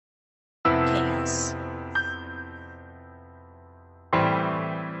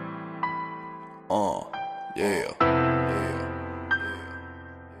Yeah.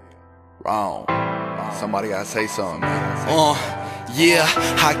 Wrong. Somebody gotta say something, man. Yeah,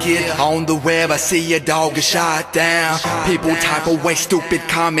 I get on the web, I see a dog get shot down. People type away stupid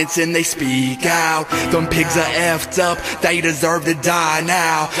comments and they speak out. Them pigs are effed up, they deserve to die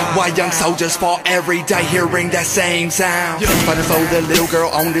now. Why young soldiers fall every day hearing that same sound? Fighting for the little girl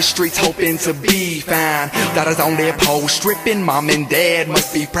on the streets hoping to be found. Daughters on their post stripping, mom and dad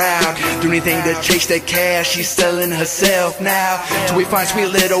must be proud. Do anything to chase that cash, she's selling herself now. Till we find sweet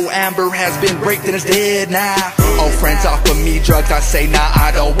little Amber has been raped and is dead now. Old friends offer me drugs, I say nah,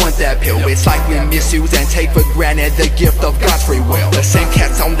 I don't want that pill. It's like we misuse and take for granted the gift of God's free will. The same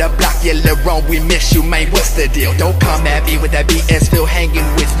cats on the block, yeah, LeBron, we miss you, man, what's the deal? Don't come at me with that BS, feel hanging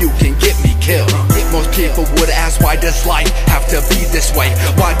with you can get me killed. Most people would ask, why does life have to be this way?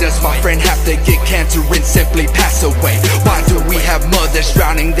 Why does my friend have to get cancer and simply pass away? Why do we have mothers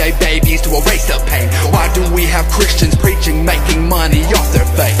drowning their babies to erase the pain? Why do we have Christians preaching, making money off their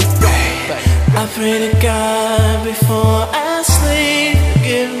faith? I pray to God before I sleep,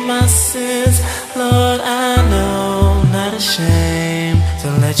 forgive my sins, Lord, I know, not ashamed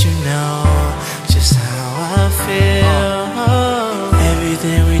to let you know just how I feel.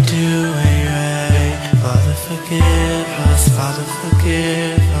 Everything we do ain't right, Father forgive us, Father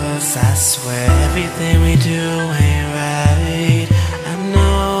forgive us, I swear everything we do ain't right, I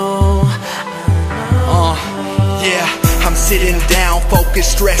know. Yeah, I'm sitting down,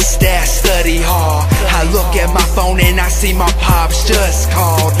 focused, stressed out, study hard. I look at my phone and I see my pops just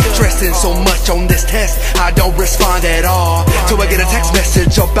called. Stressing so much on this test, I don't respond at all. Till I get a text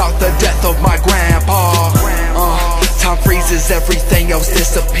message about the death of my grandpa. Time freezes, everything else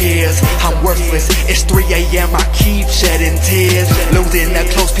disappears. I'm worthless, it's 3 AM, I keep shedding tears. Losing the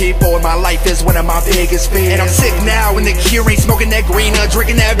close people in my life is one of my biggest fears. And I'm sick now and the cure ain't smoking that green or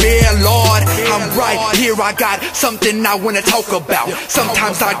drinking that beer, Lord. I'm right here, I got something I wanna talk about.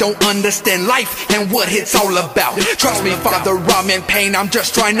 Sometimes I don't understand life and what it's all about. Trust me, Father, I'm in pain, I'm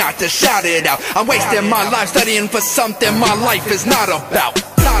just trying not to shout it out. I'm wasting my life studying for something my life is not about.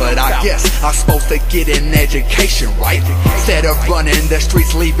 But I guess I'm supposed to get an education, right? Instead of running the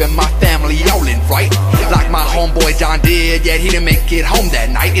streets, leaving my family all in fright. Like my homeboy John did, yet he didn't make it home that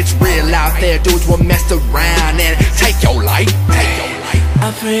night. It's real out there, dudes will mess around and take your life.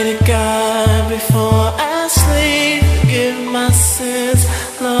 I pray to God before I sleep, forgive my sins,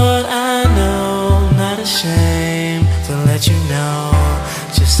 Lord, I know, not ashamed to let you know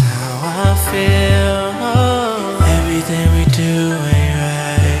just how I feel. Everything we do ain't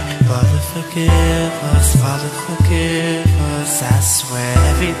right, Father forgive us, Father forgive us, I swear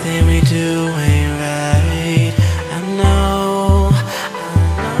everything we do ain't right, I know.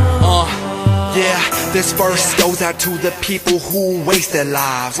 Yeah, this verse goes out to the people who waste their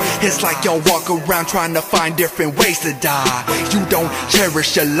lives. It's like y'all walk around trying to find different ways to die. You don't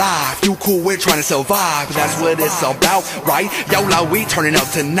cherish your life, you cool with trying to survive. That's what it's about, right? YOLO, we turning up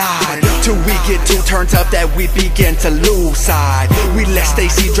tonight. Till we get too turned up that we begin to lose sight. We let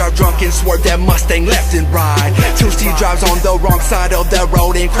Stacy drive drunk and swerve that Mustang left and right. Till she drives on the wrong side of the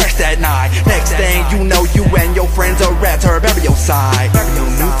road and crash that night. Next thing you know, you and your friends are at her burial site. No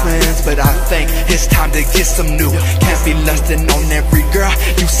new plans, but I think it's time to get some new. Can't be lusting on every girl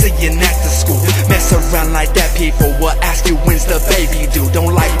you seeing at the school. Mess around like that, people will ask you when's the baby due.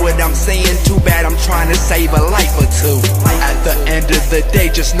 Don't like what I'm saying, too bad, I'm trying to save a life or two. At the end of the day,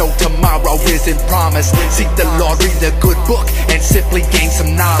 just know tomorrow isn't promised. Seek the Lord, read a good book, and simply gain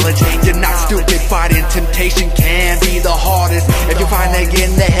some knowledge. You're not stupid, fighting temptation can be the hardest. If you find again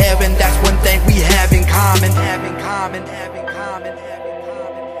the heaven, that's one thing we have in common.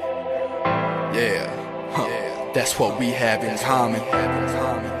 Yeah, that's what we have in common.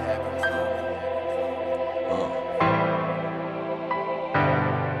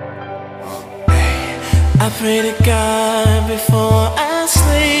 I pray to God before I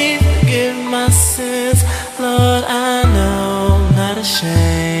sleep, forgive my sins, Lord, I know, not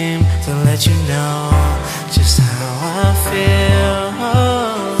ashamed to let you know